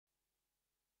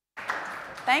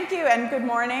Thank you and good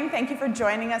morning. Thank you for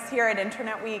joining us here at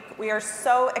Internet Week. We are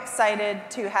so excited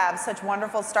to have such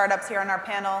wonderful startups here on our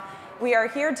panel. We are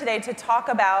here today to talk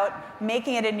about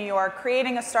making it in New York,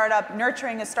 creating a startup,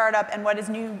 nurturing a startup, and what is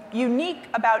unique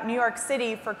about New York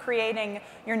City for creating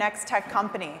your next tech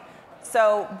company.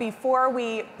 So before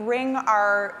we bring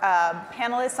our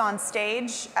panelists on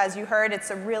stage, as you heard, it's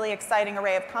a really exciting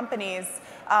array of companies.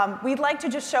 We'd like to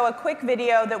just show a quick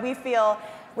video that we feel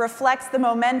reflects the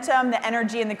momentum, the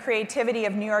energy, and the creativity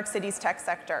of New York City's tech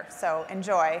sector. So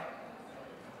enjoy.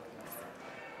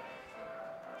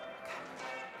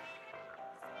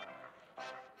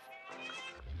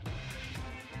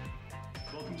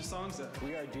 Welcome to Songset.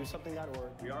 We are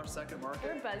DoSomething.org. We are Second Market.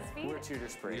 We're BuzzFeed. We're Tutor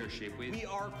Spring. We are Shapeweed. We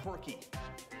are Quirky.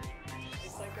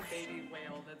 It's like a baby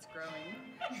whale that's growing.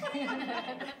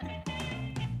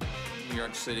 New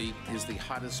York City is the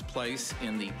hottest place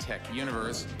in the tech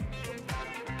universe.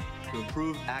 To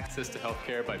improve access to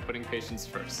healthcare by putting patients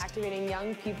first. Activating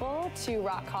young people to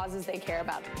rock causes they care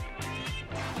about.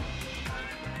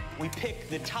 We pick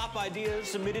the top ideas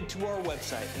submitted to our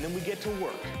website, and then we get to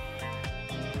work.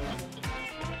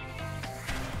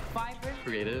 Vibrant.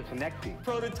 Creative. Connecting.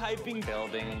 Prototyping.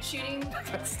 Building. Shooting.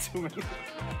 That's too many.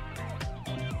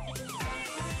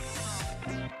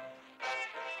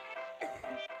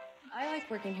 I like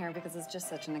working here because it's just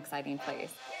such an exciting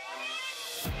place.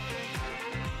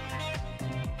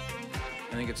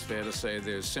 I think it's fair to say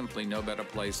there's simply no better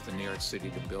place than New York City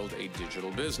to build a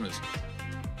digital business.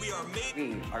 We are made.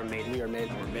 We are made. We are made.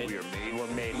 We're made. We are made. We're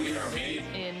made. We are made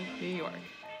In New York.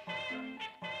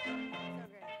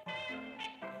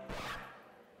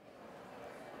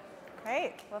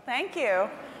 Great. Well, thank you.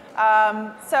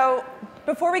 So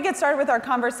before we get started with our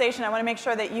conversation, I want to make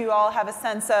sure that you all have a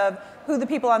sense of who the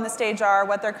people on the stage are,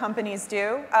 what their companies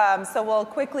do. So we'll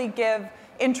quickly give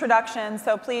introductions.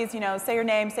 So please, say your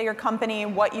name, say your company,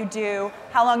 what you do,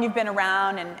 how long you've been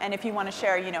around, and if you want to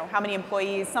share, how many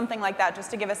employees, something like that,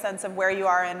 just to give a sense of where you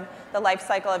are in the life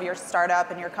cycle of your startup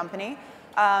and your company.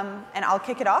 And I'll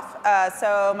kick it off.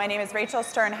 So my name is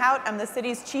Sterne Haot. I'm the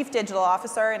city's chief digital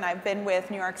officer, and I've been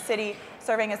with New York City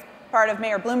serving as part of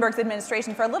Mayor Bloomberg's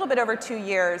administration for a little bit over 2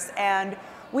 years. And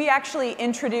we actually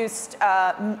introduced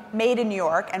Made in New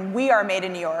York, and We Are Made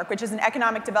in New York, which is an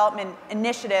economic development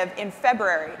initiative in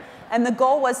February. And the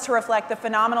goal was to reflect the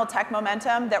phenomenal tech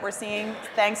momentum that we're seeing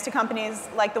thanks to companies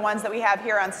like the ones that we have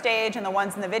here on stage and the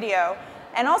ones in the video.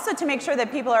 And also to make sure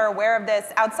that people are aware of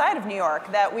this outside of New York,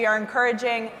 that we are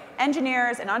encouraging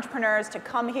engineers and entrepreneurs to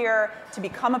come here, to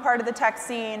become a part of the tech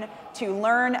scene, to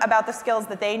learn about the skills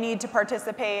that they need to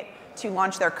participate, to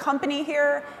launch their company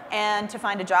here, and to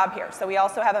find a job here. So we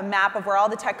also have a map of where all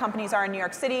the tech companies are in New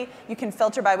York City. You can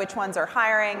filter by which ones are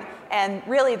hiring. And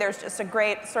really, there's just a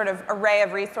great sort of array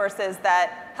of resources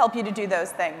that help you to do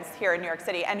those things here in New York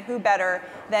City. And who better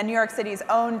than New York City's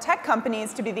own tech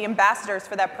companies to be the ambassadors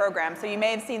for that program? So you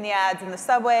may have seen the ads in the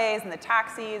subways and the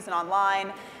taxis and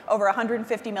online. Over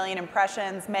 150 million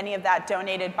impressions, many of that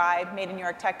donated by Made in New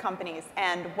York tech companies.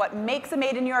 And what makes a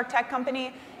Made in New York tech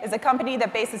company is a company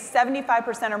that bases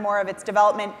 75% or more of its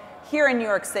development here in New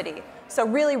York City. So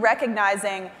really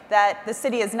recognizing that the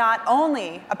city is not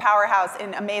only a powerhouse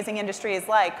in amazing industries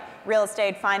like real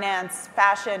estate, finance,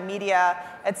 fashion, media,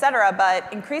 et cetera,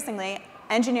 but increasingly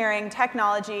engineering,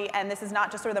 technology, and this is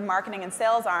not just sort of the marketing and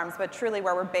sales arms, but truly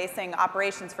where we're basing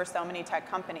operations for so many tech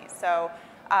companies. So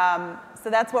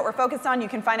that's what we're focused on. You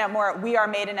can find out more at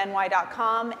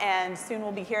wearemadeinny.com, and soon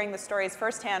we'll be hearing the stories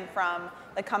firsthand from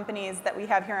the companies that we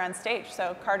have here on stage.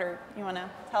 So Carter, you want to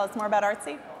tell us more about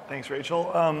Artsy? Thanks, Rachel.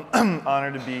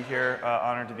 Honored to be here.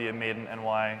 Honored to be a Made in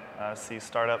NYC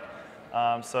startup.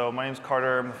 So my name's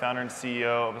Carter. I'm the founder and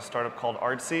CEO of a startup called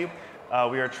Artsy.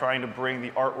 We are trying to bring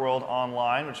the art world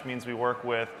online, which means we work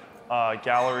with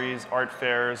galleries, art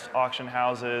fairs, auction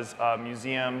houses,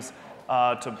 museums,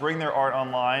 to bring their art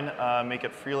online, make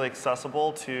it freely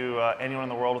accessible to anyone in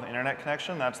the world with an internet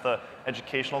connection. That's the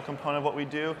educational component of what we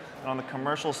do. And on the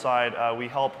commercial side, we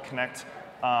help connect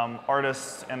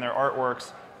artists and their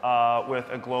artworks with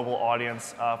a global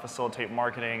audience, facilitate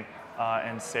marketing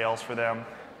and sales for them.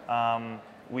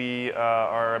 We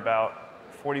are about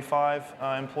 45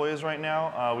 employees right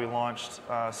now. We launched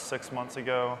 6 months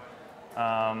ago.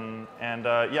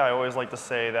 Yeah, I always like to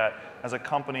say that as a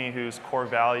company whose core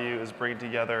value is bringing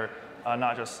together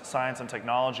not just science and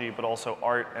technology, but also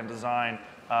art and design,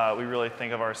 we really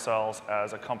think of ourselves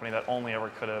as a company that only ever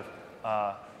could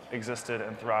have existed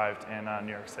and thrived in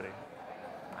New York City.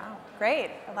 Wow,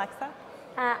 great. Alexa?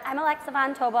 I'm Alexa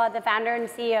von Tobel, the founder and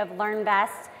CEO of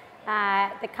Learnvest.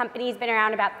 The company's been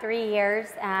around about 3 years,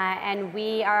 and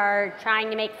we are trying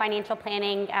to make financial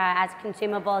planning as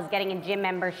consumable as getting a gym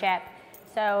membership.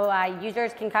 So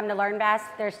users can come to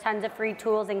LearnVest. There's tons of free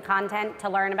tools and content to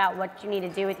learn about what you need to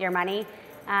do with your money.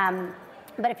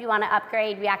 But if you want to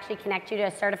upgrade, we actually connect you to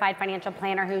a certified financial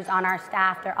planner who's on our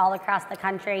staff. They're all across the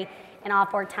country in all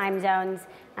 4 time zones,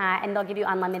 and they'll give you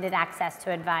unlimited access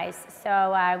to advice.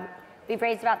 So we've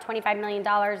raised about $25 million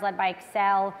led by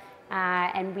Excel,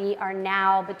 and we are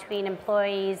now between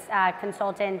employees,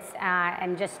 consultants,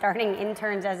 and just starting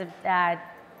interns as of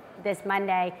this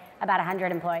Monday, about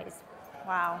 100 employees.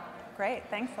 Wow, great.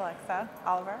 Thanks, Alexa.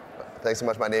 Oliver? Thanks so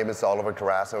much. My name is Oliver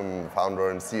Kharraz. I'm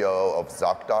founder and CEO of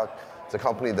ZocDoc. It's a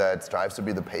company that strives to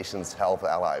be the patient's health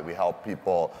ally. We help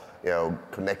people,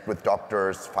 connect with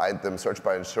doctors, find them, search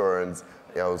by insurance,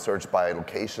 search by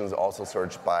locations, also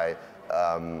search by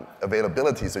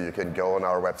availability, so you can go on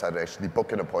our website and actually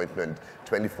book an appointment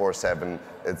 24/7.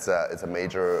 It's a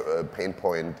major pain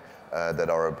point that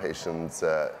our patients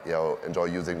enjoy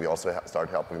using. We also start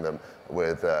helping them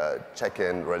with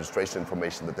check-in registration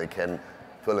information that they can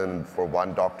fill in for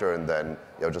one doctor and then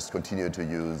just continue to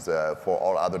use for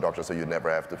all other doctors, so you never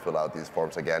have to fill out these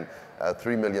forms again.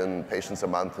 3 million patients a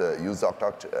month use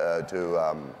ZocDoc to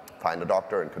find a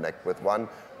doctor and connect with one.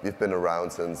 We've been around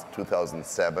since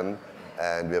 2007,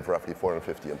 and we have roughly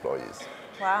 450 employees.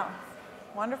 Wow.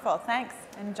 Wonderful, thanks.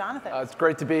 And Jonathan? It's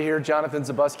great to be here. Jonathan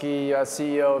Zabusky,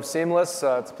 CEO of Seamless.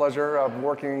 It's a pleasure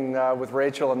working with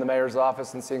Rachel in the mayor's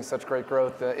office and seeing such great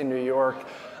growth in New York.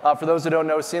 For those who don't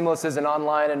know, Seamless is an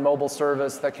online and mobile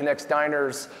service that connects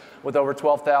diners with over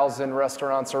 12,000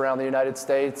 restaurants around the United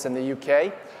States and the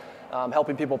UK.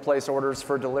 Helping people place orders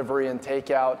for delivery and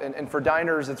takeout. And for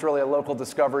diners, it's really a local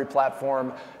discovery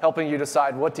platform, helping you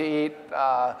decide what to eat,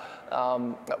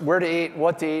 where to eat,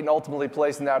 what to eat, and ultimately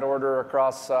placing that order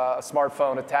across a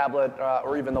smartphone, a tablet,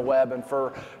 or even the web. And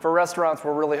for restaurants,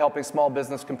 we're really helping small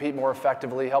business compete more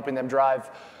effectively, helping them drive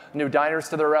new diners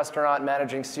to their restaurant,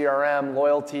 managing CRM,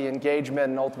 loyalty, engagement,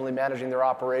 and ultimately managing their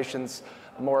operations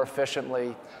more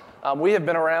efficiently. We have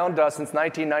been around since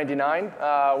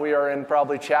 1999. We are in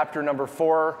probably chapter number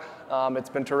 4. It's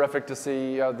been terrific to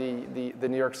see the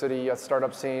New York City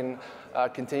startup scene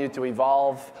continue to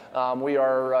evolve. We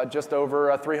are just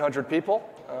over 300 people.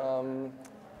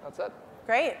 That's it.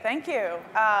 Great, thank you.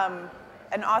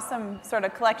 An awesome sort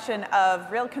of collection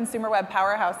of real consumer web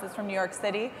powerhouses from New York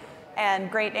City.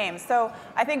 And great names. So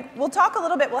I think we'll talk a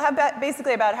little bit. We'll have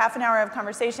basically about half an hour of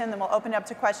conversation, then we'll open it up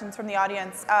to questions from the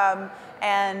audience.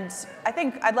 And I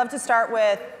think I'd love to start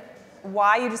with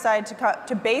why you decided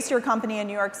to base your company in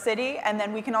New York City, and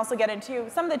then we can also get into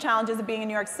some of the challenges of being in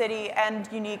New York City and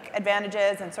unique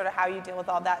advantages and sort of how you deal with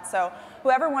all that. So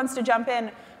whoever wants to jump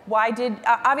in,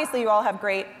 obviously you all have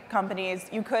great companies.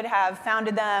 You could have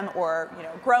founded them or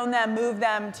grown them, moved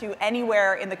them to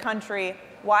anywhere in the country.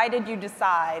 Why did you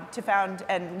decide to found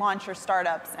and launch your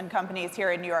startups and companies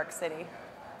here in New York City?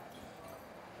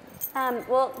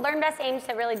 Well, LearnVest aims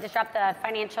to really disrupt the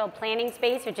financial planning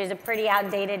space, which is a pretty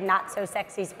outdated, not so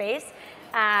sexy space,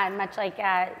 much like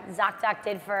ZocDoc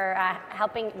did for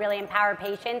helping really empower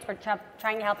patients. We're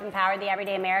trying to help empower the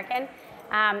everyday American,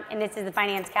 and this is the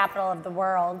finance capital of the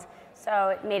world, so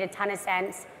it made a ton of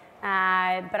sense.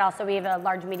 But also we have a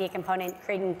large media component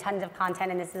creating tons of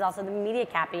content, and this is also the media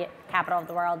capital of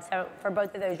the world. So for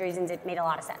both of those reasons, it made a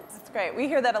lot of sense. That's great. We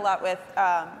hear that a lot with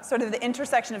sort of the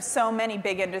intersection of so many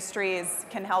big industries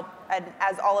can help, and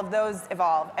as all of those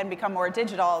evolve and become more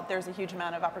digital, there's a huge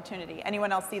amount of opportunity.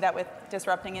 Anyone else see that with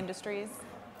disrupting industries?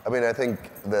 I mean, I think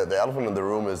the elephant in the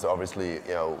room is obviously,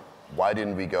 why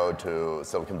didn't we go to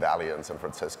Silicon Valley and San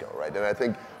Francisco, right? And I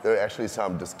think there are actually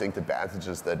some distinct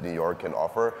advantages that New York can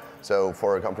offer. So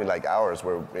for a company like ours,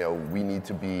 where we need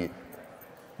to be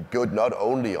good not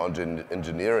only on the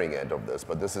engineering end of this,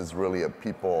 but this is really a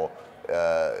people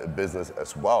business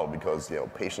as well, because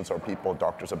patients are people,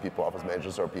 doctors are people, office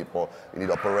managers are people. We need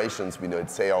operations, we need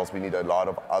sales, we need a lot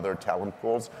of other talent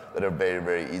pools that are very,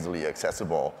 very easily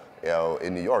accessible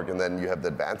in New York. And then you have the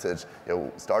advantage,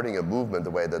 starting a movement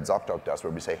the way that ZocDoc does,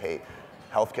 where we say, hey,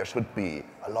 healthcare should be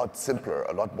a lot simpler,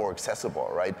 a lot more accessible,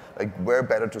 right? Like, where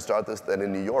better to start this than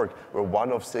in New York, where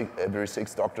every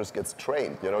 6 doctors gets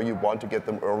trained. You want to get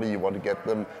them early, you want to get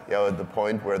them at the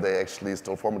point where they actually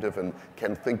still formative and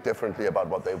can think differently about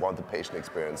what they want the patient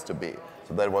experience to be.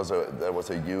 So that was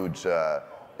a huge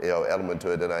element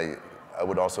to it. And I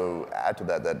would also add to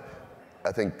that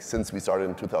I think since we started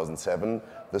in 2007,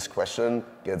 this question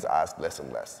gets asked less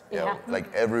and less.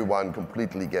 Like, everyone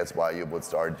completely gets why you would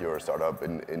start your startup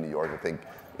in New York. I think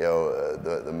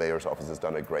the mayor's office has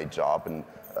done a great job, and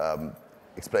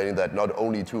explaining that not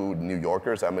only to New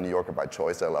Yorkers, I'm a New Yorker by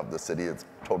choice, I love the city, it's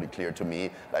totally clear to me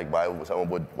like why someone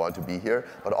would want to be here,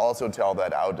 but also tell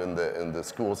that out in the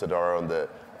schools that are on the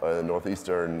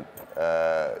northeastern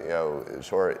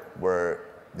shore, where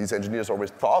these engineers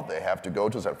always thought they have to go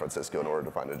to San Francisco in order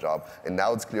to find a job, and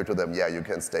now it's clear to them, yeah, you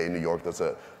can stay in New York. There's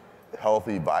a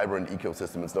healthy, vibrant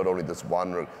ecosystem. It's not only this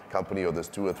one company or this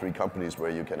 2 or 3 companies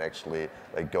where you can actually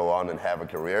like go on and have a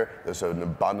career. There's an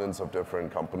abundance of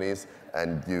different companies,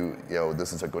 and you know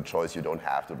this is a good choice. You don't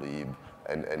have to leave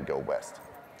and go west.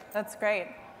 That's great.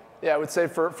 Yeah, I would say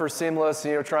for Seamless,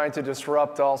 trying to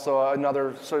disrupt also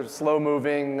another sort of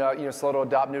slow-moving, slow to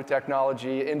adopt new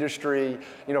technology industry.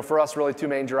 For us, really 2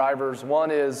 main drivers.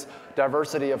 One is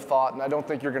diversity of thought, and I don't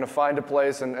think you're going to find a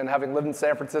place, and having lived in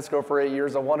San Francisco for 8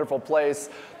 years, a wonderful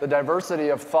place, the diversity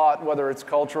of thought, whether it's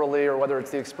culturally or whether it's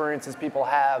the experiences people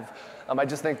have, I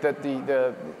just think that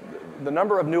the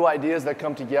number of new ideas that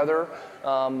come together,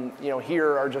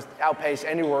 here are just outpace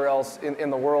anywhere else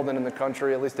in the world and in the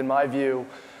country, at least in my view.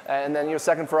 And then,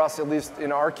 second for us, at least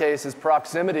in our case, is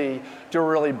proximity to a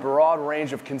really broad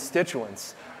range of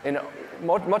constituents.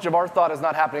 Much of our thought is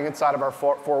not happening inside of our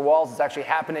four walls. It's actually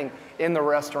happening in the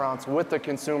restaurants, with the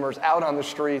consumers, out on the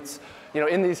streets,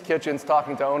 in these kitchens,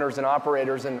 talking to owners and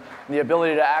operators, and the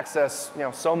ability to access,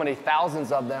 so many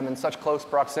thousands of them in such close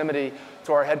proximity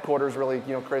to our headquarters really,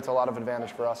 creates a lot of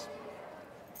advantage for us.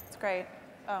 That's great.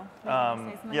 Oh,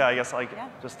 yeah, I guess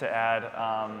just to add,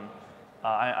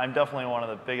 I'm definitely one of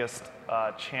the biggest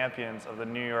champions of the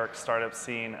New York startup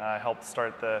scene. I helped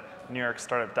start the New York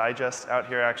Startup Digest out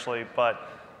here actually, but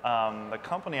the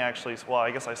company actually, well,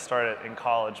 I guess I started in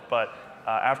college, but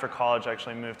after college I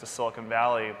actually moved to Silicon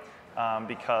Valley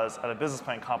because at a business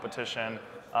plan competition,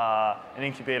 an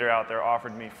incubator out there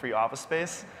offered me free office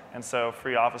space, and so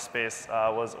free office space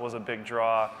was a big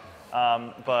draw.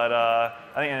 But I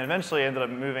think eventually I ended up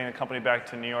moving the company back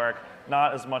to New York,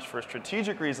 not as much for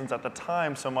strategic reasons at the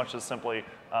time, so much as simply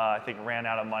I think ran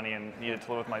out of money and needed to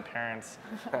live with my parents.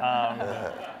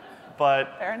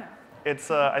 But fair enough.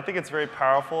 It's I think it's very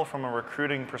powerful from a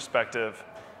recruiting perspective,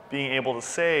 being able to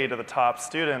say to the top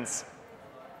students,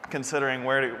 considering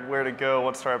where to go,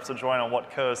 what startups to join on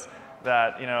what coast,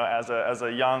 that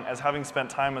as having spent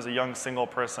time as a young single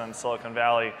person in Silicon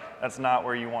Valley, that's not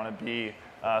where you want to be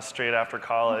straight after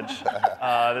college.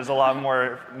 There's a lot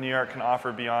more New York can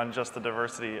offer beyond just the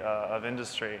diversity of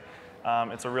industry.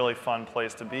 It's a really fun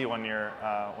place to be when you're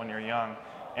young.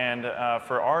 And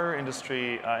for our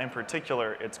industry in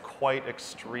particular, it's quite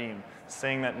extreme.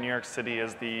 Saying that New York City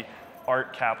is the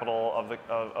art capital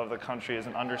of the country is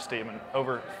an understatement.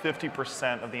 Over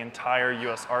 50% of the entire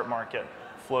US art market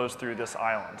flows through this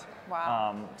island.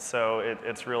 Wow. So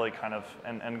it's really kind of,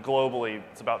 and globally,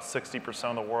 it's about 60%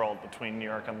 of the world between New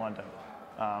York and London.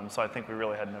 So I think we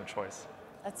really had no choice.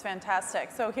 That's fantastic.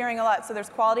 So hearing a lot, so there's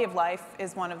quality of life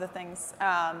is one of the things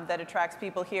that attracts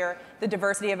people here, the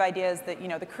diversity of ideas, that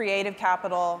the creative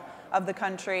capital of the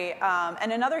country.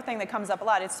 And another thing that comes up a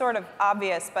lot, it's sort of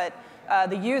obvious, but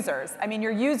the users. I mean,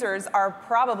 your users are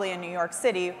probably in New York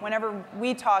City. Whenever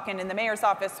we talk in the mayor's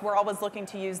office, we're always looking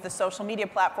to use the social media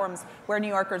platforms where New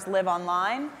Yorkers live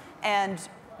online. And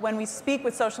when we speak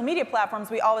with social media platforms,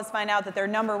 we always find out that their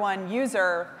 #1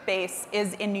 user base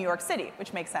is in New York City,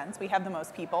 which makes sense. We have the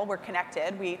most people, we're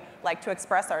connected, we like to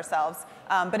express ourselves.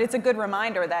 But it's a good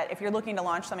reminder that if you're looking to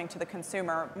launch something to the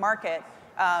consumer market,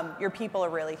 your people are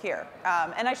really here.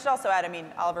 And I should also add, I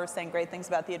mean, Oliver was saying great things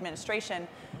about the administration.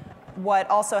 What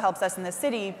also helps us in the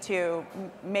city to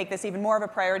make this even more of a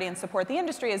priority and support the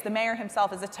industry is the mayor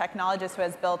himself is a technologist who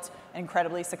has built an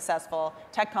incredibly successful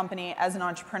tech company as an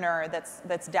entrepreneur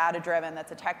that's data-driven,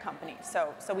 that's a tech company.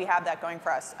 So we have that going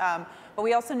for us. But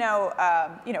we also know,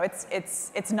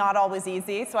 it's not always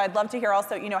easy. So I'd love to hear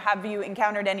also, have you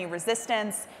encountered any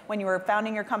resistance when you were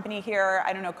founding your company here?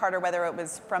 I don't know, Carter, whether it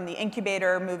was from the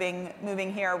incubator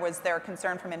moving here. Was there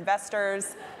concern from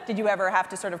investors? Did you ever have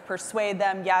to sort of persuade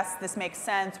them, yes, this makes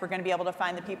sense, we're going to be able to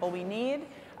find the people we need?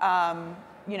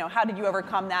 How did you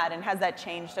overcome that, and has that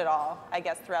changed at all, I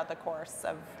guess, throughout the course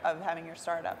of having your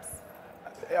startups?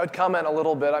 I'd comment a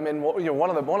little bit. I mean, one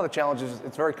of the challenges,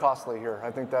 it's very costly here.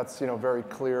 I think that's very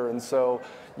clear, and so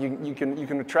you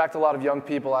can attract a lot of young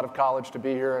people out of college to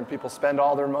be here, and people spend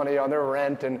all their money on their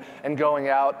rent and going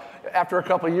out. After a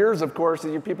couple of years, of course,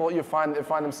 people find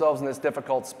themselves in this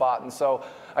difficult spot, and so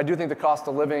I do think the cost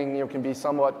of living can be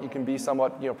somewhat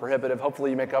prohibitive.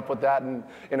 Hopefully, you make up with that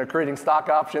in creating stock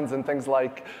options and things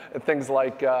like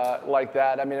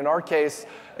that. I mean, in our case,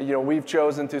 we've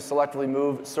chosen to selectively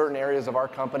move certain areas of our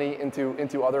company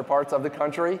into other parts of the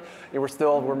country.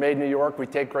 We're made in New York. We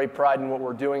take great pride in what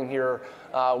we're doing here.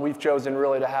 We've chosen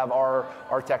really to have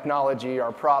our technology,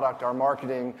 our product, our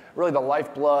marketing, really the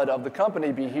lifeblood of the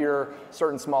company be here,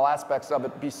 certain small aspects of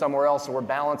it be somewhere else. So we're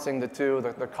balancing the two,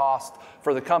 the cost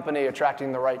for the company,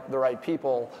 attracting the right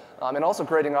people, and also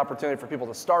creating opportunity for people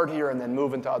to start here and then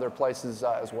move into other places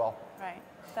as well. Right,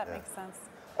 that makes sense.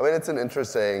 I mean, it's an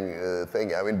interesting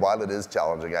thing. I mean, while it is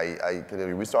challenging,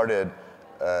 we started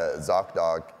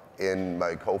ZocDoc in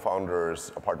my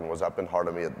co-founder's apartment. Was up in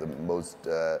Harlem. We had the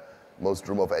most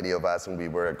room of any of us, and we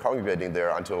were congregating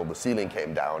there until the ceiling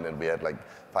came down, and we had like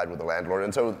fight with the landlord.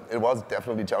 And so it was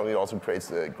definitely challenging. It also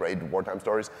creates great wartime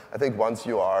stories. I think once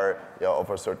you are of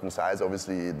a certain size,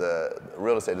 obviously the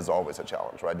real estate is always a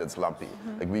challenge, right? It's lumpy.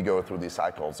 Like we go through these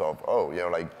cycles of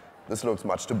like this looks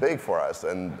much too big for us,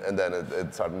 and then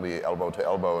it's suddenly elbow to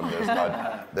elbow, and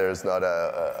there's not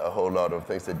a whole lot of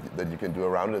things that you can do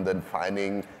around it, and then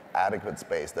finding adequate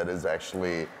space that is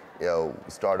actually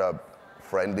startup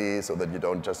friendly, so that you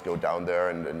don't just go down there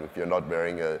and if you're not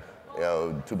wearing a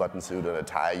two-button suit and a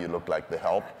tie, you look like the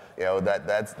help.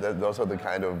 Those are the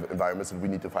kind of environments that we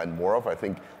need to find more of. I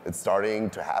think it's starting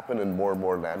to happen, and more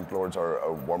landlords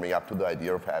are warming up to the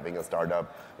idea of having a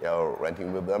startup,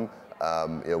 renting with them.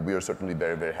 We are certainly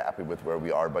very, very happy with where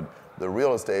we are, but the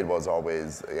real estate was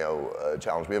always, a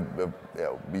challenge. We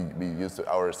used to,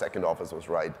 our second office was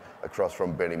right across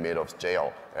from Bernie Madoff's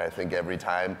jail, and I think every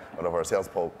time one of our sales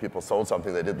people sold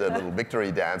something, they did their little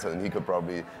victory dance, and he could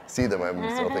probably see them. I'm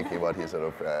still thinking what he sort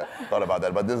of thought about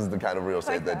that, but this is the kind of real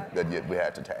estate that we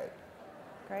had to take.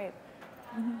 Great.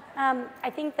 I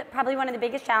think that probably one of the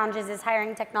biggest challenges is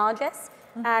hiring technologists.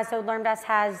 So Learnvest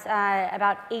has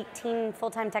about 18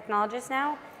 full-time technologists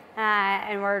now,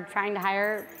 and we're trying to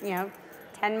hire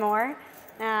 10 more.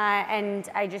 And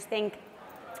I just think,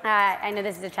 I know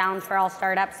this is a challenge for all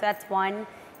startups, so that's one.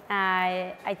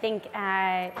 I think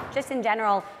just in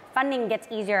general, funding gets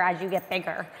easier as you get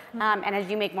bigger and as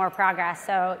you make more progress.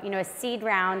 So a seed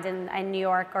round in New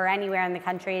York or anywhere in the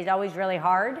country is always really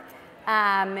hard.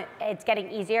 It's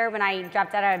getting easier. When I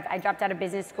dropped out of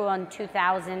business school in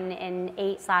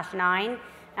 2008/9,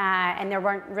 and there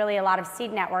weren't really a lot of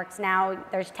seed networks. Now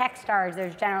there's Techstars,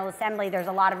 there's General Assembly, there's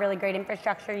a lot of really great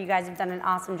infrastructure. You guys have done an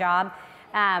awesome job.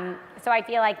 So I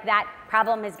feel like that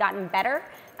problem has gotten better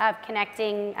of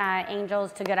connecting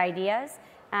angels to good ideas.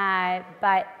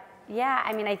 But yeah,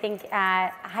 I mean, I think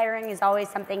hiring is always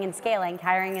something in scaling,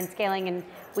 and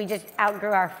we just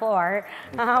outgrew our floor,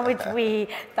 which we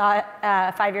thought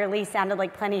a 5-year lease sounded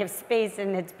like plenty of space,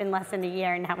 and it's been less than a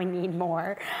year, and now we need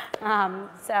more.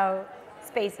 So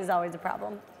space is always a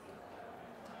problem.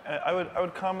 I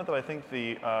would comment that I think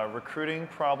the recruiting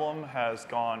problem has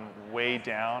gone way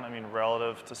down. I mean,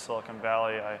 relative to Silicon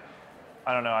Valley, I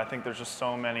don't know, I think there's just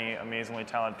so many amazingly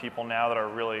talented people now that are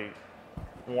really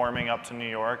warming up to New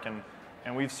York, and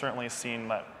we've certainly seen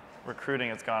that recruiting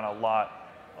has gone a lot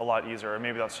easier.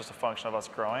 Maybe that's just a function of us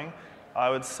growing. I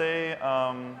would say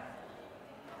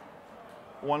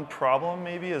one problem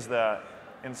maybe is that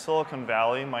in Silicon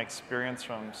Valley, my experience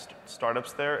from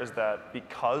startups there is that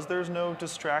because there's no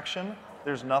distraction,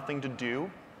 there's nothing to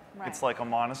do. Right. It's like a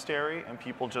monastery, and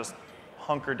people just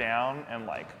hunker down and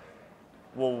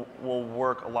will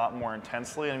work a lot more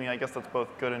intensely. I mean, I guess that's both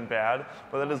good and bad,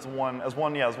 but that is as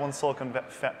one Silicon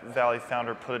Valley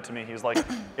founder put it to me, he's like,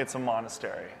 it's a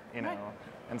monastery, Right.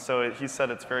 And so he said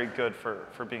it's very good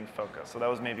for being focused. So that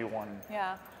was maybe one.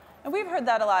 Yeah. And we've heard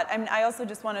that a lot. I mean, I also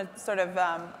just want to sort of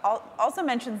also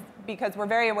mention, because we're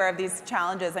very aware of these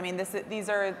challenges. I mean, these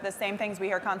are the same things we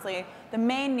hear constantly. The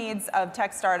main needs of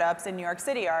tech startups in New York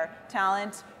City are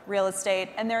talent, real estate,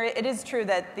 and it is true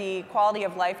that the quality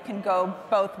of life can go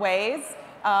both ways.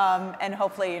 And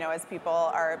hopefully, as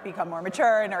people become more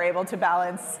mature and are able to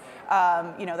balance,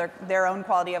 their own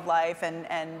quality of life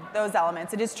and those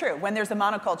elements, it is true. When there's a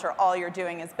monoculture, all you're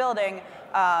doing is building.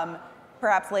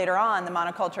 Perhaps later on, the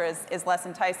monoculture is less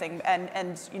enticing,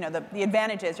 and the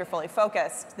advantage is you're fully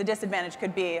focused. The disadvantage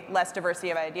could be less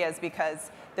diversity of ideas, because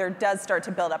there does start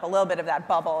to build up a little bit of that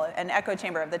bubble, an echo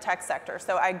chamber of the tech sector.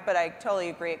 But I totally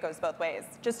agree, it goes both ways.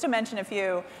 Just to mention a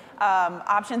few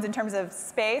options in terms of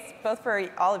space, both for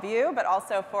all of you, but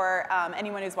also for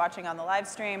anyone who's watching on the live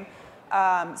stream.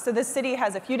 So the city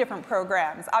has a few different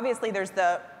programs. Obviously, there's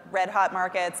the red hot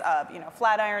markets of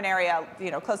Flatiron area,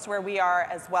 close to where we are,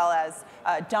 as well as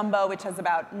Dumbo, which has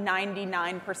about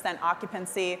 99%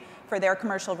 occupancy for their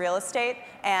commercial real estate.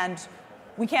 And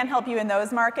we can't help you in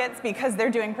those markets because they're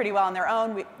doing pretty well on their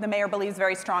own. The mayor believes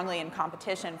very strongly in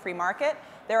competition, free market.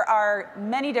 there are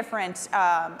many different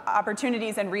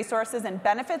opportunities and resources and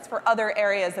benefits for other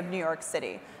areas of New York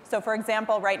City. So for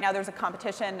example, right now there's a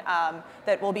competition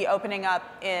that will be opening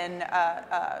up in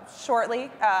shortly,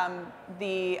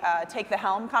 the Take the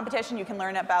Helm competition. You can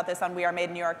learn about this on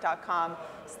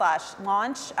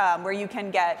wearemadeinNewYork.com/launch, where you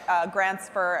can get grants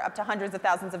for up to hundreds of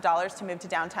thousands of dollars to move to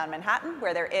downtown Manhattan,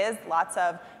 where there is lots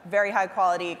of very high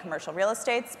quality commercial real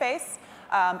estate space.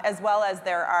 As well as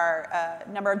there are a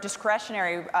number of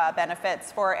discretionary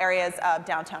benefits for areas of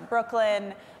downtown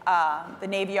Brooklyn, the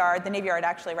Navy Yard. The Navy Yard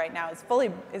actually right now is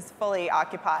fully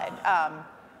occupied.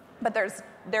 But there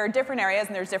are different areas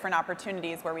and there's different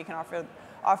opportunities where we can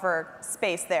offer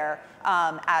space there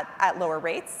at lower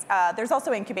rates. There's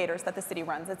also incubators that the city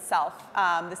runs itself.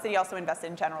 The city also invested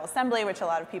in General Assembly, which a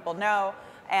lot of people know.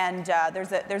 And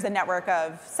there's a network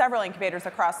of several incubators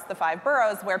across the 5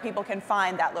 boroughs where people can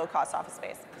find that low-cost office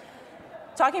space.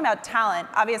 Talking about talent,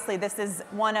 obviously this is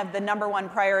one of the #1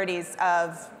 priorities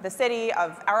of the city,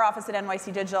 of our office at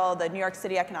NYC Digital, the New York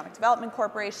City Economic Development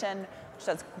Corporation, which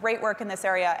does great work in this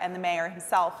area, and the mayor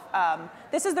himself.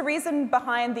 This is the reason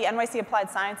behind the NYC Applied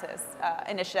Sciences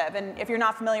initiative. And if you're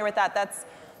not familiar with that, that's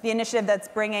the initiative that's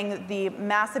bringing the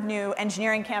massive new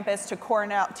engineering campus to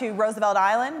Roosevelt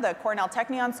Island, the Cornell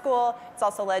Technion School. It's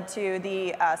also led to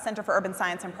the Center for Urban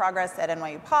Science and Progress at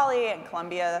NYU Poly and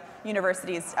Columbia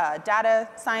University's Data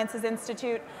Sciences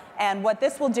Institute. And what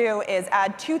this will do is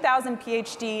add 2,000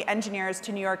 PhD engineers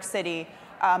to New York City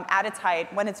at its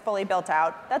height when it's fully built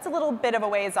out. That's a little bit of a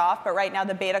ways off, but right now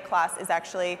the beta class is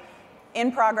actually in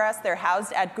progress. They're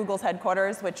housed at Google's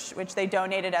headquarters, which they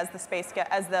donated as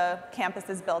the campus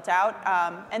is built out.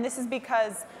 And this is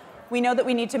because we know that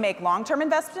we need to make long-term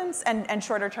investments and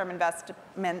shorter-term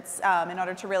investments in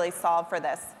order to really solve for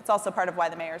this. It's also part of why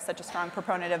the mayor is such a strong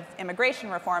proponent of immigration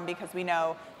reform, because we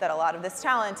know that a lot of this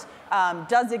talent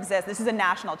does exist. This is a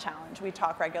national challenge. We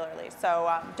talk regularly. So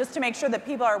just to make sure that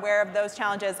people are aware of those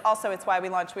challenges, also it's why we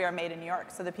launched We Are Made in New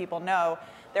York, so that people know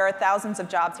there are thousands of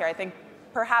jobs here. I think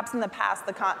perhaps in the past,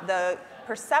 the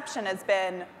perception has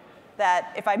been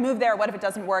that if I move there, what if it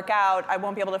doesn't work out? I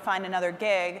won't be able to find another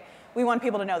gig. We want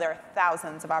people to know there are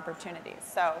thousands of opportunities.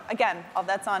 So again, all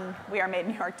that's on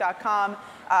wearemadeinNewYork.com.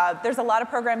 There's a lot of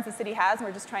programs the city has, and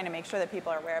we're just trying to make sure that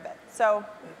people are aware of it. So,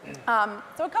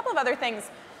 so a couple of other things.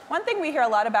 One thing we hear a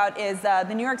lot about is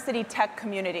the New York City tech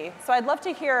community. So I'd love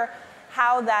to hear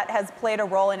how that has played a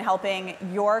role in helping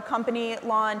your company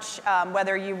launch,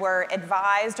 whether you were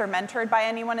advised or mentored by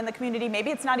anyone in the community.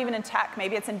 Maybe it's not even in tech,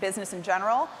 maybe it's in business in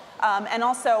general. And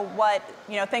also what,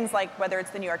 things like whether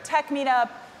it's the New York Tech Meetup,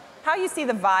 how you see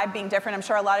the vibe being different. I'm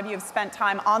sure a lot of you have spent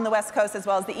time on the West Coast as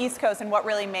well as the East Coast, and what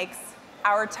really makes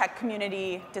our tech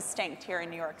community distinct here in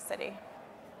New York City.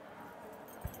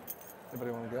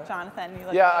 Anybody want to go? Jonathan, you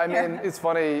look Yeah, I mean, it's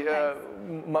funny.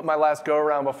 My last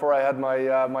go-around before I had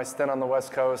my stint on the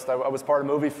West Coast, I was part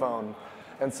of MoviePhone.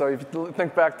 And so if you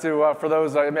think back to, for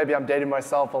those, maybe I'm dating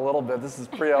myself a little bit, this is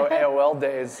pre-AOL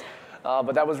days,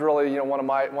 but that was really one of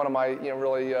my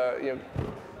really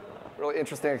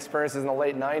interesting experiences in the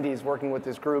late 90s working with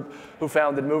this group who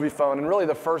founded MoviePhone, and really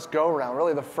the first go-around,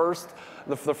 really the first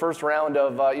round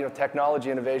of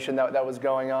technology innovation that was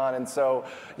going on. And so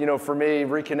for me,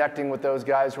 reconnecting with those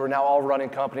guys who are now all running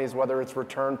companies, whether it's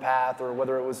Return Path or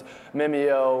whether it was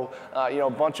Mimeo,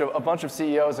 a bunch of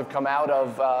CEOs have come out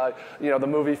of the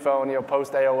MoviePhone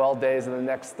post AOL days and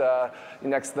the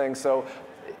next thing. So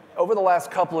over the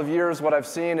last couple of years, what I've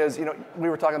seen is, we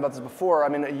were talking about this before, I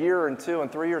mean, a year and 2 and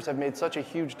 3 years have made such a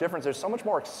huge difference. There's so much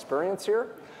more experience here.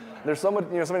 There's so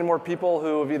many more people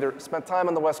who have either spent time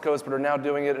on the West Coast but are now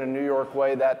doing it in a New York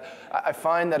way that I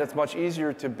find that it's much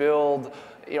easier to build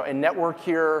a network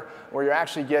here where you're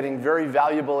actually getting very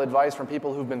valuable advice from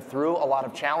people who've been through a lot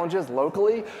of challenges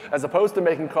locally, as opposed to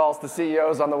making calls to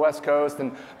CEOs on the West Coast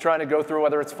and trying to go through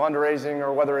whether it's fundraising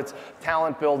or whether it's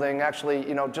talent building. Actually,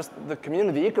 just the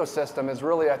community ecosystem has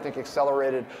really, I think,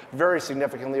 accelerated very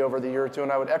significantly over the year or two.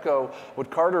 And I would echo what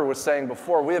Carter was saying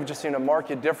before. We have just seen a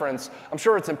marked difference. I'm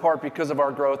sure it's in part because of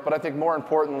our growth, but I think more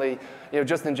importantly,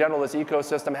 just in general, this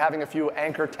ecosystem, having a few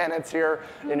anchor tenants here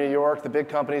in New York, the big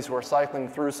companies who are cycling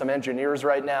through some engineers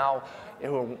right now,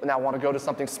 who now want to go to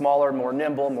something smaller, more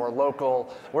nimble, more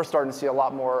local. We're starting to see a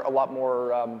lot more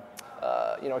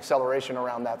acceleration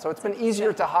around that. So it's been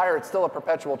easier to hire. It's still a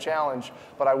perpetual challenge,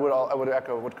 but I would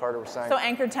echo what Carter was saying. So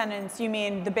anchor tenants, you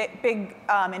mean the big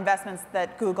investments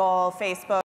that Google,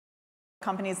 Facebook,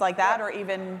 companies like that, or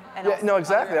even no,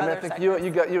 exactly. I mean, I think you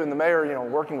and the mayor,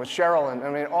 working with Cheryl, and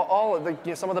I mean, all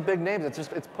of some of the big names.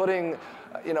 It's putting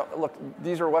look,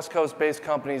 these are West Coast-based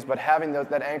companies, but having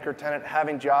that anchor tenant,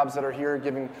 having jobs that are here,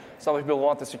 giving some people who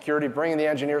want the security, bringing the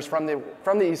engineers from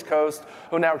the East Coast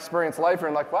who now experience life here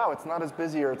and like, wow, it's not as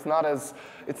busy, or it's not as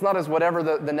whatever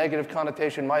the negative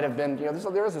connotation might have been.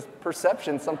 There is this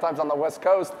perception sometimes on the West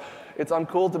Coast, it's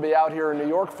uncool to be out here in New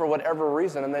York for whatever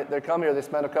reason, and they come here, they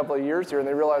spend a couple of years here, and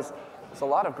they realize there's a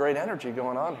lot of great energy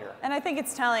going on here. And I think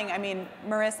it's telling. I mean,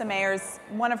 Marissa Mayer's,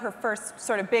 one of her first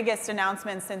sort of biggest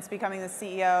announcements since becoming the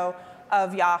CEO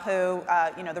of Yahoo,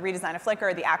 the redesign of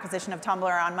Flickr, the acquisition of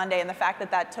Tumblr on Monday, and the fact that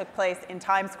that took place in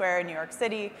Times Square in New York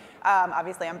City.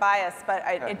 Obviously, I'm biased, but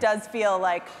it does feel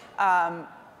like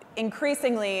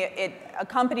increasingly a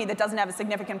company that doesn't have a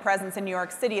significant presence in New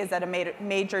York City is at a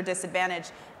major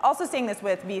disadvantage. Also seeing this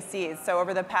with VCs. So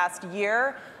over the past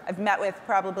year, I've met with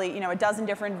probably a dozen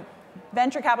different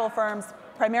venture capital firms,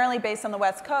 primarily based on the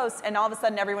West Coast, and all of a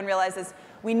sudden everyone realizes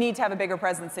we need to have a bigger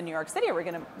presence in New York City or we're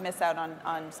going to miss out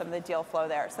on some of the deal flow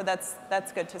there. So that's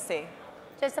good to see.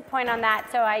 Just a point on that.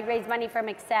 So I raised money from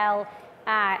Excel,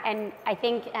 and I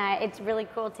think it's really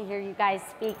cool to hear you guys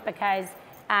speak because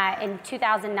in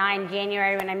 2009,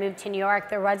 January, when I moved to New York,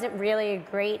 there wasn't really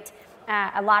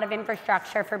a lot of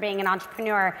infrastructure for being an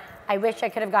entrepreneur. I wish I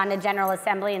could have gone to General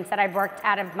Assembly. Instead, I worked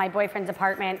out of my boyfriend's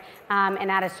apartment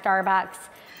and out of Starbucks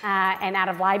and out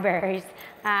of libraries.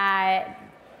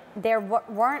 There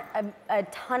weren't a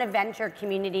ton of venture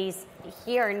communities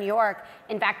here in New York.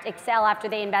 In fact, Excel, after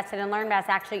they invested in LearnVest,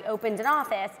 actually opened an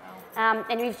office.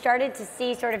 And we've started to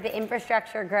see sort of the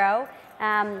infrastructure grow,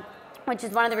 which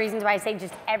is one of the reasons why I say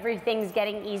just everything's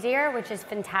getting easier, which is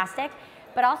fantastic.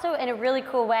 But also in a really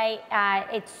cool way,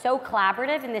 it's so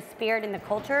collaborative, and the spirit and the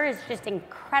culture is just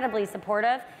incredibly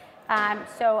supportive.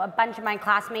 So a bunch of my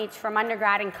classmates from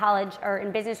undergrad and college or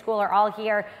in business school are all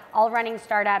here, all running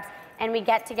startups, and we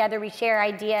get together, we share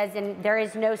ideas, and there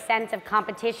is no sense of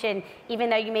competition, even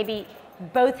though you may be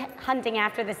both hunting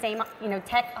after the same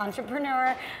tech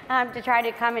entrepreneur to try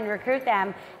to come and recruit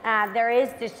them. There is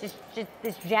just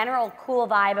this general cool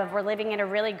vibe of we're living in a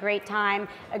really great time,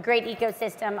 a great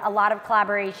ecosystem, a lot of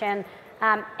collaboration,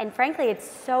 and frankly, it's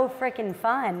so freaking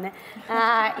fun.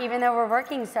 Even though we're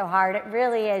working so hard, it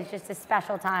really is just a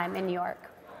special time in New York.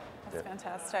 That's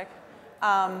fantastic.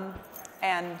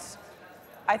 And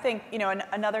I think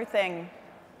another thing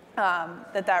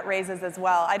that raises as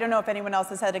well. I don't know if anyone else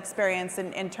has had experience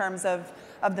in terms of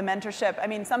the mentorship. I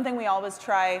mean, something we always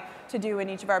try to do in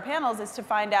each of our panels is to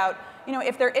find out,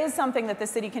 if there is something that the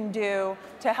city can do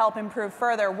to help improve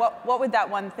further, what would that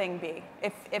one thing be?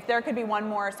 If there could be one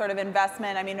more sort of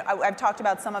investment, I mean, I've talked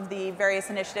about some of the various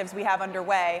initiatives we have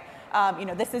underway.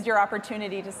 This is your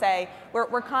opportunity to say,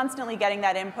 we're constantly getting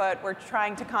that input. We're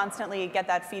trying to constantly get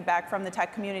that feedback from the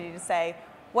tech community to say,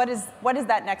 what is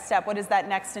that next step? What is that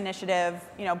next initiative?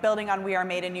 Building on We Are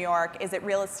Made in New York. Is it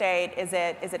real estate? Is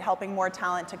it helping more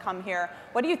talent to come here?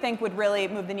 What do you think would really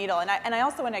move the needle? And I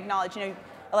also want to acknowledge,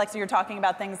 Alexa, you're talking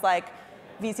about things like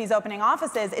VCs opening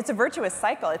offices. It's a virtuous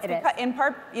cycle. It's in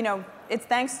part, it's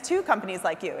thanks to companies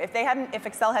like you. If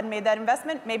Excel hadn't made that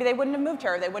investment, maybe they wouldn't have moved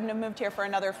here. Or they wouldn't have moved here for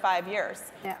another 5 years.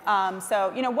 Yeah.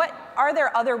 So, what are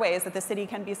there other ways that the city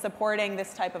can be supporting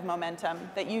this type of momentum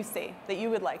that you see, that you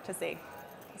would like to see?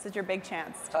 This is your big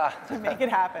chance to make it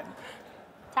happen.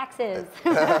 Taxes.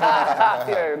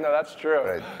 Yeah, no, that's true.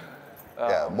 Right.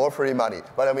 Yeah, more free money.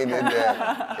 But I mean,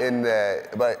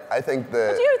 but I think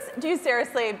the. Do you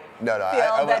seriously feel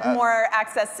that more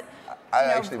access?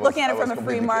 Looking at it from a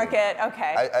free market. Kidding.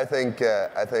 Okay. I think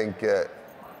the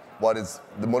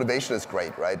motivation is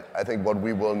great, right? I think what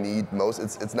we will need most.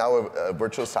 It's now a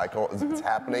virtual cycle. It's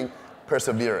happening.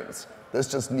 Perseverance. This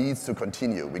just needs to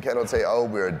continue. We cannot say, oh,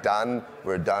 we're done,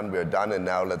 and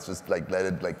now let's just let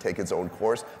it take its own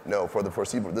course. No, for the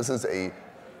foreseeable, this is a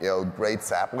great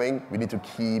sapling. We need to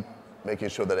keep making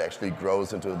sure that it actually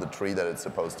grows into the tree that it's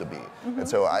supposed to be. And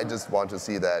so I just want to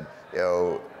see that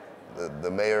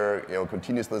the mayor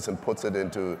continues this and puts it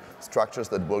into structures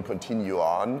that will continue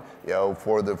on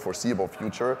for the foreseeable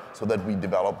future, so that we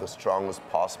develop the strongest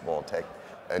possible tech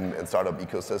and startup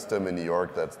ecosystem in New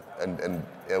York. And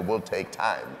it will take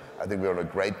time. I think we're on a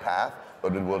great path,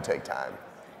 but it will take time.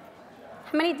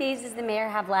 How many days does the mayor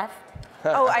have left?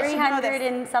 Oh, I 300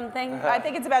 and something. I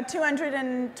think it's about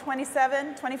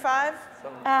 227, 25.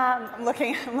 I'm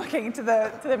looking to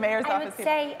the mayor's office. I would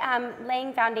say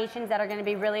laying foundations that are going to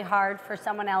be really hard for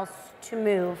someone else to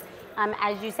move.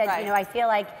 As you said, I feel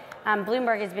like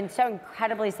Bloomberg has been so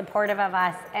incredibly supportive of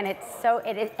us, and it's so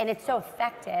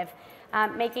effective.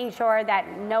 Making sure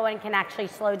that no one can actually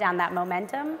slow down that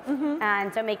momentum.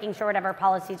 And so making sure whatever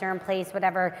policies are in place,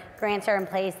 whatever grants are in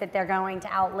place, that they're going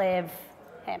to outlive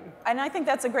him. And I think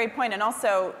that's a great point. And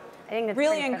also, think that's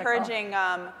really pretty critical. encouraging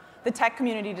the tech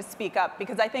community to speak up,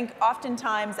 because I think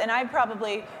oftentimes, and I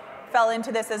probably fell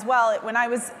into this as well, when I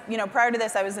was, prior to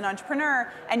this, I was an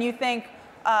entrepreneur, and you think,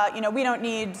 we don't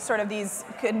need sort of these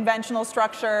conventional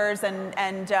structures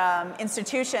and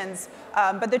institutions,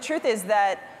 but the truth is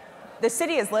that the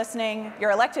city is listening, your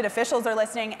elected officials are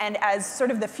listening, and as sort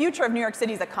of the future of New York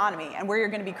City's economy and where you're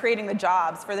going to be creating the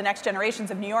jobs for the next generations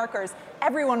of New Yorkers,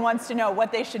 everyone wants to know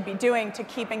what they should be doing to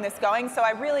keeping this going. So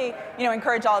I really,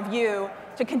 encourage all of you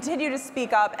to continue to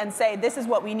speak up and say this is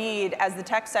what we need as the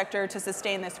tech sector to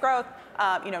sustain this growth,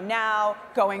 now,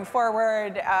 going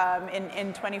forward,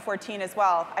 in 2014 as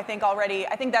well. I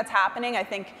think that's happening. I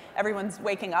think everyone's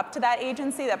waking up to that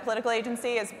agency, that political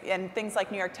agency, and things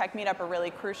like New York Tech Meetup are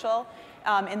really crucial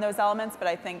in those elements, but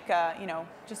I think,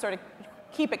 just sort of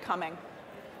keep it coming.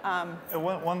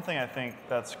 One thing I think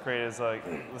that's great is the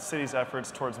city's efforts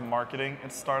towards marketing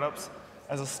its startups.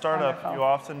 As a startup, Wonderful. you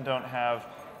often don't have,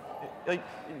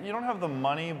 you don't have the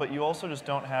money, but you also just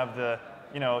don't have the,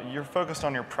 you're focused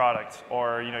on your product,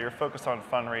 or you're focused on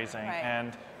fundraising, right.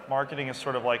 And marketing is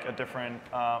sort of like a different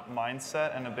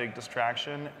mindset and a big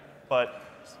distraction, but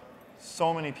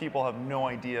so many people have no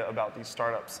idea about these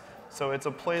startups. So it's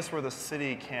a place where the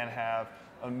city can have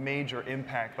a major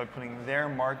impact by putting their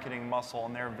marketing muscle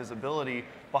and their visibility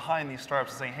behind these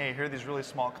startups and saying, hey, here are these really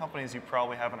small companies you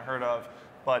probably haven't heard of,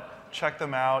 but check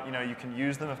them out. You can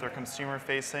use them if they're consumer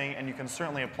facing, and you can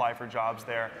certainly apply for jobs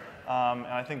there. And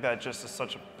I think that just is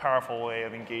such a powerful way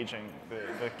of engaging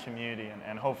the community,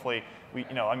 and hopefully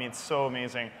it's so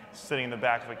amazing sitting in the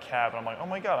back of a cab and I'm like, oh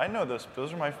my God, I know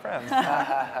those are my friends.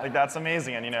 Like, that's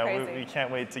amazing, and we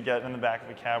can't wait to get in the back of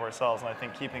a cab ourselves, and I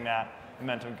think keeping that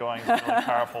momentum going is a really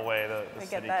powerful way that the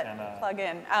city can plug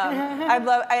in.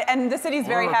 And the city's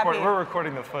very happy. We're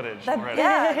recording the footage already.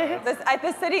 Yeah,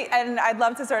 the city, and I'd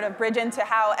love to sort of bridge into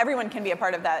how everyone can be a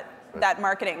part of that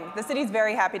marketing. The city's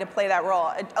very happy to play that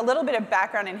role. A little bit of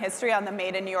background and history on the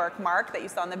Made in New York mark that you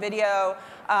saw in the video,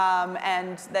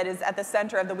 and that is at the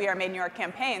center of the We Are Made in New York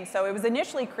campaign. So it was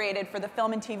initially created for the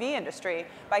film and TV industry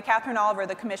by Catherine Oliver,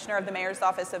 the commissioner of the Mayor's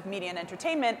Office of Media and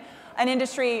Entertainment, an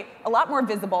industry a lot more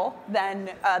visible than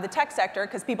the tech sector,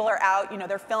 because people are out,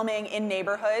 they're filming in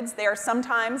neighborhoods. They are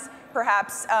sometimes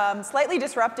perhaps slightly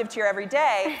disruptive to your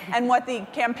everyday, and what the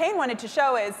campaign wanted to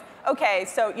show is, okay,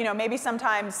 so maybe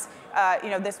sometimes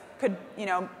this could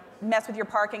mess with your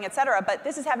parking, et cetera, but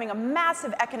this is having a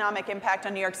massive economic impact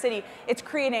on New York City. It's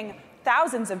creating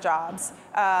thousands of jobs,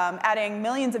 adding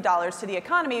millions of dollars to the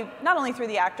economy, not only through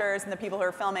the actors and the people who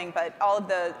are filming, but all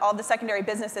of the secondary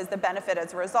businesses that benefit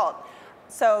as a result.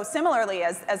 So similarly,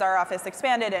 as our office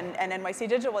expanded and NYC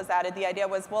Digital was added, the idea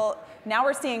was, well, now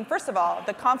we're seeing, first of all,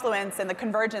 the confluence and the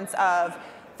convergence of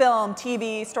film,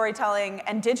 TV, storytelling,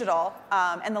 and digital,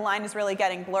 and the line is really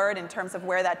getting blurred in terms of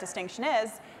where that distinction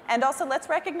is. And also, let's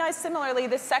recognize similarly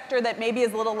this sector that maybe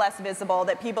is a little less visible,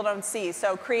 that people don't see.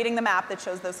 So creating the map that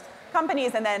shows those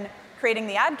companies, and then creating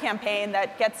the ad campaign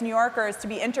that gets New Yorkers to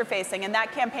be interfacing. And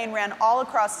that campaign ran all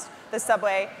across the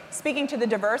subway, speaking to the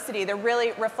diversity that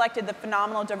really reflected the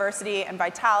phenomenal diversity and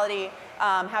vitality,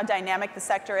 how dynamic the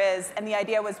sector is. And the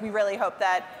idea was, we really hope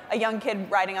that a young kid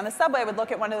riding on the subway would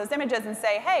look at one of those images and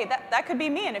say, hey, that could be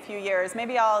me in a few years.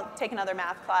 Maybe I'll take another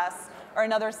math class or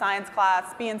another science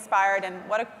class, be inspired, and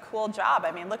what a cool job.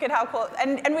 I mean, look at how cool,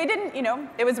 and we didn't,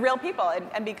 it was real people,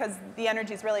 and because the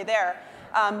energy's really there.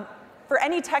 For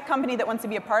any tech company that wants to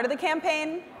be a part of the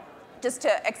campaign, just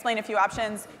to explain a few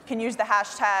options, you can use the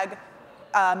hashtag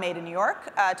Made in New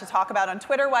York to talk about on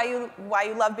Twitter why you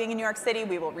love being in New York City.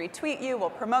 We will retweet you, we'll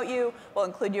promote you, we'll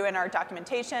include you in our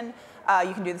documentation.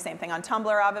 You can do the same thing on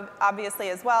Tumblr, obviously,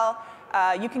 as well.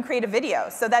 You can create a video.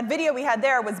 So that video we had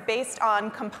there was based on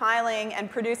compiling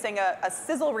and producing a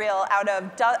sizzle reel out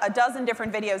of a dozen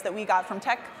different videos that we got from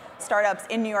tech startups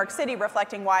in New York City,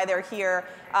 reflecting why they're here.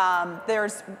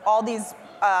 There's all these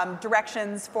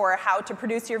directions for how to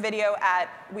produce your video at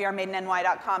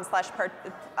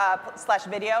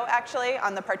wearemadeinny.com/video, actually,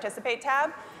 on the Participate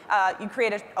tab. You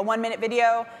create a 1-minute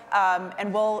video,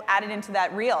 and we'll add it into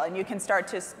that reel, and you can start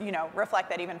to reflect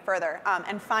that even further.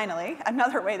 And finally,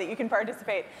 another way that you can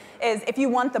participate is if you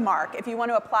want the mark, if you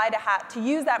want to apply to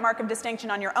use that mark of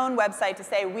distinction on your own website to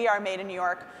say, we are made in New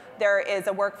York, there is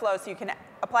a workflow, so you can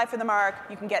apply for the mark,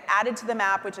 you can get added to the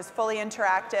map, which is fully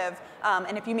interactive,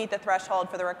 and if you meet the threshold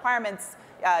for the requirements,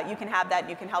 you can have that, and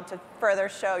you can help to further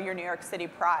show your New York City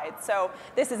pride. So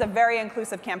this is a very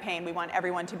inclusive campaign. We want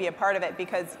everyone to be a part of it,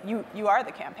 because you are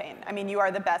the campaign. I mean, you are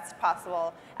the best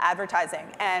possible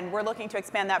advertising, and we're looking to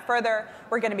expand that further.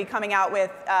 We're going to be coming out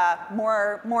with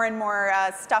more and more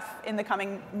stuff in the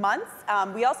coming months.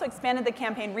 We also expanded the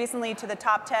campaign recently to the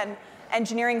top 10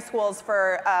 engineering schools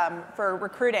for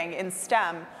recruiting in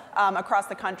STEM across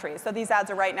the country. So these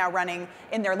ads are right now running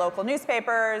in their local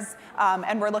newspapers,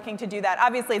 and we're looking to do that.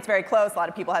 Obviously, it's very close. A lot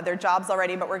of people had their jobs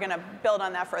already, but we're going to build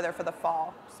on that further for the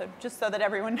fall. So just so that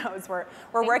everyone knows, we're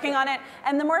working on it.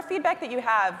 And the more feedback that you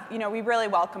have, we really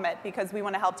welcome it because we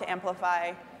want to help to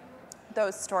amplify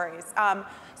those stories.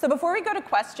 So before we go to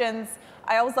questions,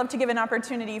 I always love to give an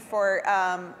opportunity for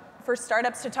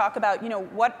startups to talk about,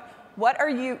 what are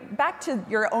you, back to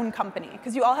your own company,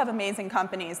 because you all have amazing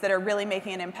companies that are really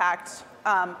making an impact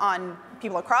on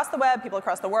people across the web, people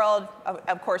across the world,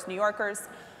 of course, New Yorkers.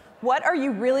 What are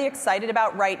you really excited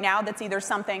about right now that's either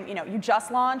something you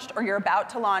just launched or you're about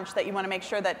to launch that you want to make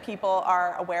sart that people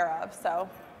are aware of? So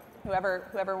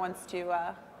whoever wants to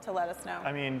let us know.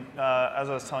 I mean, as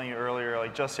I was telling you earlier,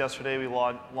 like just yesterday we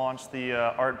launched the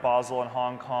Art Basel in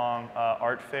Hong Kong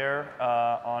art fair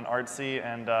on Artsy,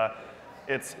 and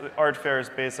Art Fair is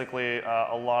basically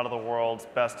a lot of the world's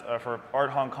best, for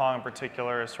Art Hong Kong in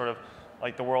particular, is sort of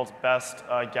like the world's best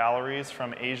galleries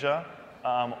from Asia,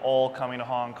 all coming to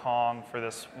Hong Kong for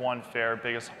this one fair,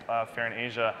 biggest fair in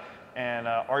Asia. And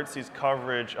Artsy's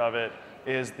coverage of it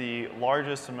is the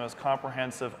largest and most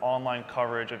comprehensive online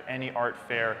coverage of any art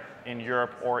fair in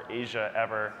Europe or Asia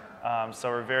ever. So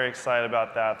we're very excited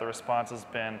about that. The response has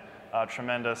been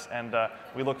tremendous, and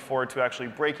we look forward to actually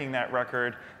breaking that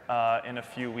record in a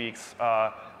few weeks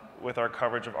with our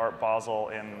coverage of Art Basel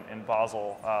in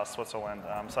Basel, Switzerland.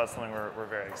 So that's something we're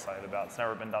very excited about. It's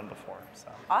never been done before. So.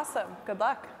 Awesome. Good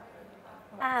luck.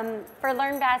 For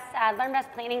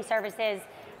Learnvest Planning Services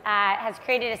has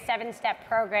created a 7-step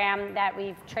program that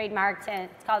we've trademarked, and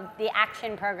it's called the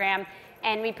Action Program.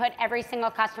 And we put every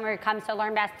single customer who comes to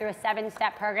Learnvest through a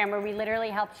 7-step program where we literally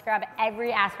help scrub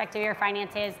every aspect of your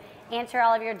finances, answer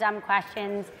all of your dumb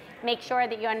questions, make sure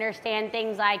that you understand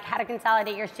things like how to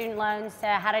consolidate your student loans, to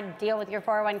how to deal with your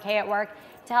 401k at work,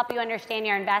 to help you understand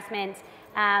your investments.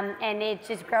 And it's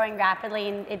just growing rapidly,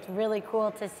 and it's really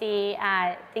cool to see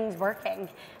things working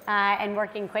and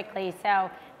working quickly.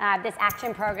 So this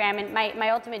action program, and my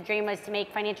ultimate dream was to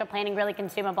make financial planning really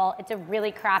consumable. It's a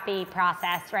really crappy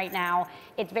process right now.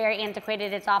 It's very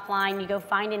antiquated, it's offline. You go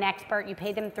find an expert, you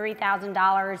pay them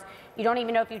 $3,000. You don't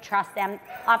even know if you trust them.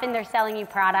 Often they're selling you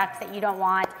products that you don't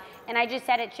want. And I just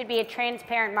said it should be a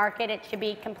transparent market. It should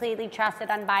be completely trusted,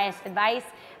 unbiased advice,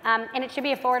 and it should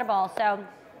be affordable. So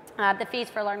the fees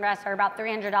for Learnvest are about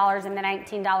 $300 and then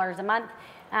 $19 a month.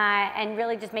 And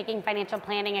really just making financial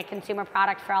planning a consumer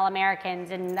product for all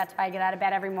Americans. And that's why I get out of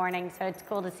bed every morning. So it's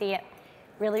cool to see it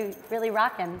really, really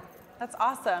rocking. That's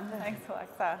awesome. Thanks,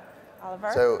 Alexa.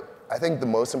 Oliver? So I think the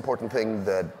most important thing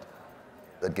that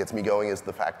gets me going is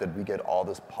the fact that we get all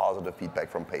this positive feedback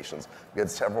from patients. We get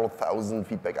several thousand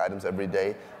feedback items every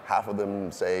day. Half of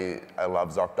them say, I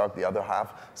love ZocDoc. The other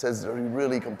half says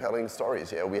really compelling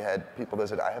stories. We had people that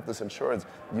said, I have this insurance.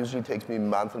 It usually takes me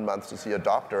months and months to see a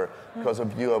doctor. Because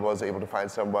of you, I was able to find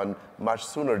someone much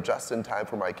sooner, just in time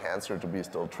for my cancer to be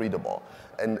still treatable.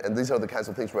 And these are the kinds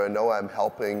of things where I know I'm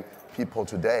helping people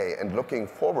today and looking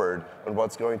forward on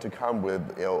what's going to come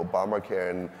with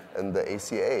Obamacare and the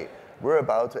ACA. We're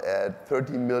about to add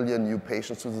 30 million new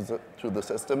patients to the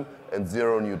system and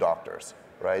 0 new doctors,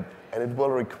 right? And it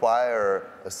will require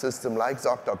a system like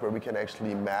ZocDoc where we can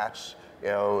actually match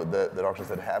the doctors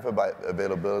that have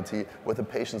availability with the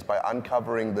patients by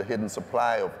uncovering the hidden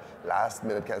supply of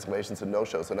last-minute cancellations and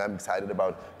no-shows. And I'm excited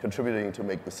about contributing to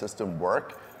make the system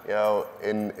work,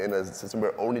 in a system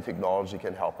where only technology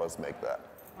can help us make that.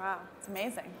 Wow, it's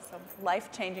amazing. So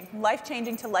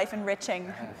life-changing to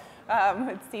life-enriching.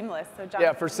 It's seamless. So Jonathan.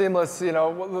 Yeah, for Seamless,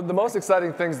 the most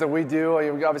exciting things that we do,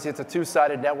 obviously it's a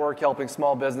two-sided network helping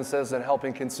small businesses and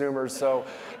helping consumers. So,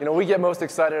 we get most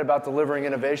excited about delivering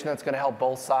innovation that's going to help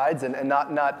both sides and not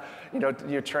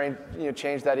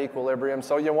change that equilibrium.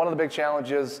 So, one of the big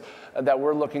challenges that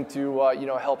we're looking to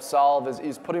help solve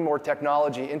is putting more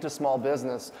technology into small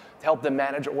business to help them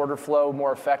manage order flow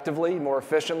more effectively, more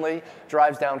efficiently,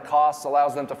 drives down costs,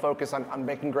 allows them to focus on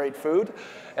making great food.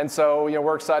 And so,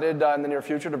 we're excited in the near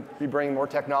future to be bringing more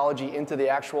technology into the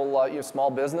actual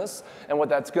small business. And what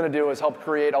that's going to do is help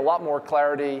create a lot more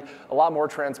clarity, a lot more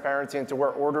transparency into where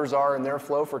orders are in their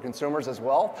flow for consumers as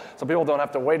well. So people don't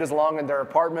have to wait as long in their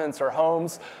apartments or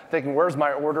homes thinking, where's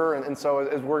my order? And so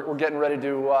as we're getting ready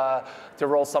to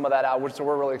roll some of that out, so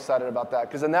we're really excited about that.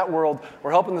 Because in that world,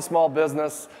 we're helping the small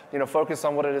business focus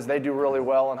on what it is they do really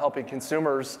well and helping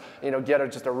consumers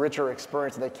get just a richer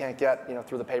experience that they can't get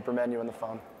through the paper menu and the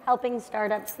phone. Helping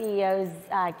startups CEOs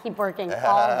keep working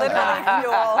all the time.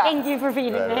 Fuel. Thank you for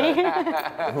feeding me.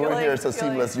 Who here is a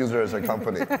seamless user as a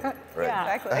company? Right.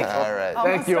 Yeah. Exactly. All right.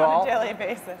 Thank you Almost all. on a daily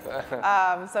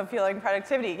basis. So fueling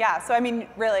productivity. Yeah, so I mean,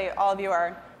 really, all of you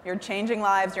you're changing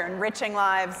lives, you're enriching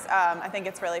lives. I think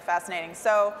it's really fascinating.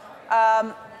 So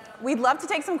we'd love to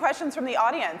take some questions from the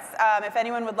audience. If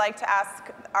anyone would like to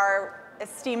ask our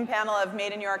esteemed panel of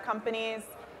Made in New York companies,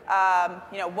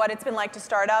 what it's been like to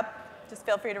start up, just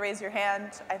feel free to raise your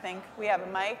hand. I think we have a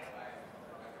mic.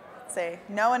 Let's see,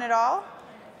 no one at all?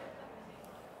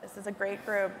 This is a great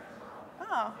group.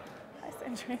 Oh, hi,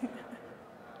 Sandrine.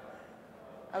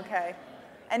 Okay.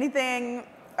 Anything,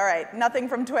 all right, nothing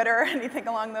from Twitter or anything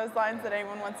along those lines that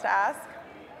anyone wants to ask?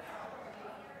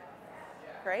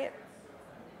 Great.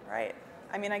 Right.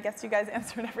 I mean, I guess you guys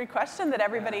answered every question that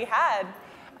everybody had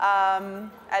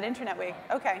at Internet Week.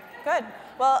 Okay, good.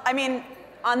 Well, I mean,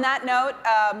 on that note,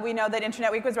 we know that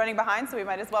Internet Week was running behind, so we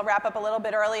might as well wrap up a little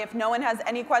bit early. If no one has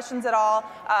any questions at all,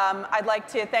 I'd like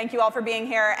to thank you all for being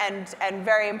here, and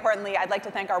very importantly, I'd like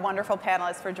to thank our wonderful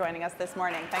panelists for joining us this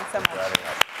morning. Thanks so much.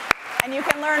 And you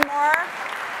can learn more.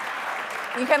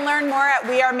 You can learn more at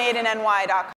wearemadeinny.com.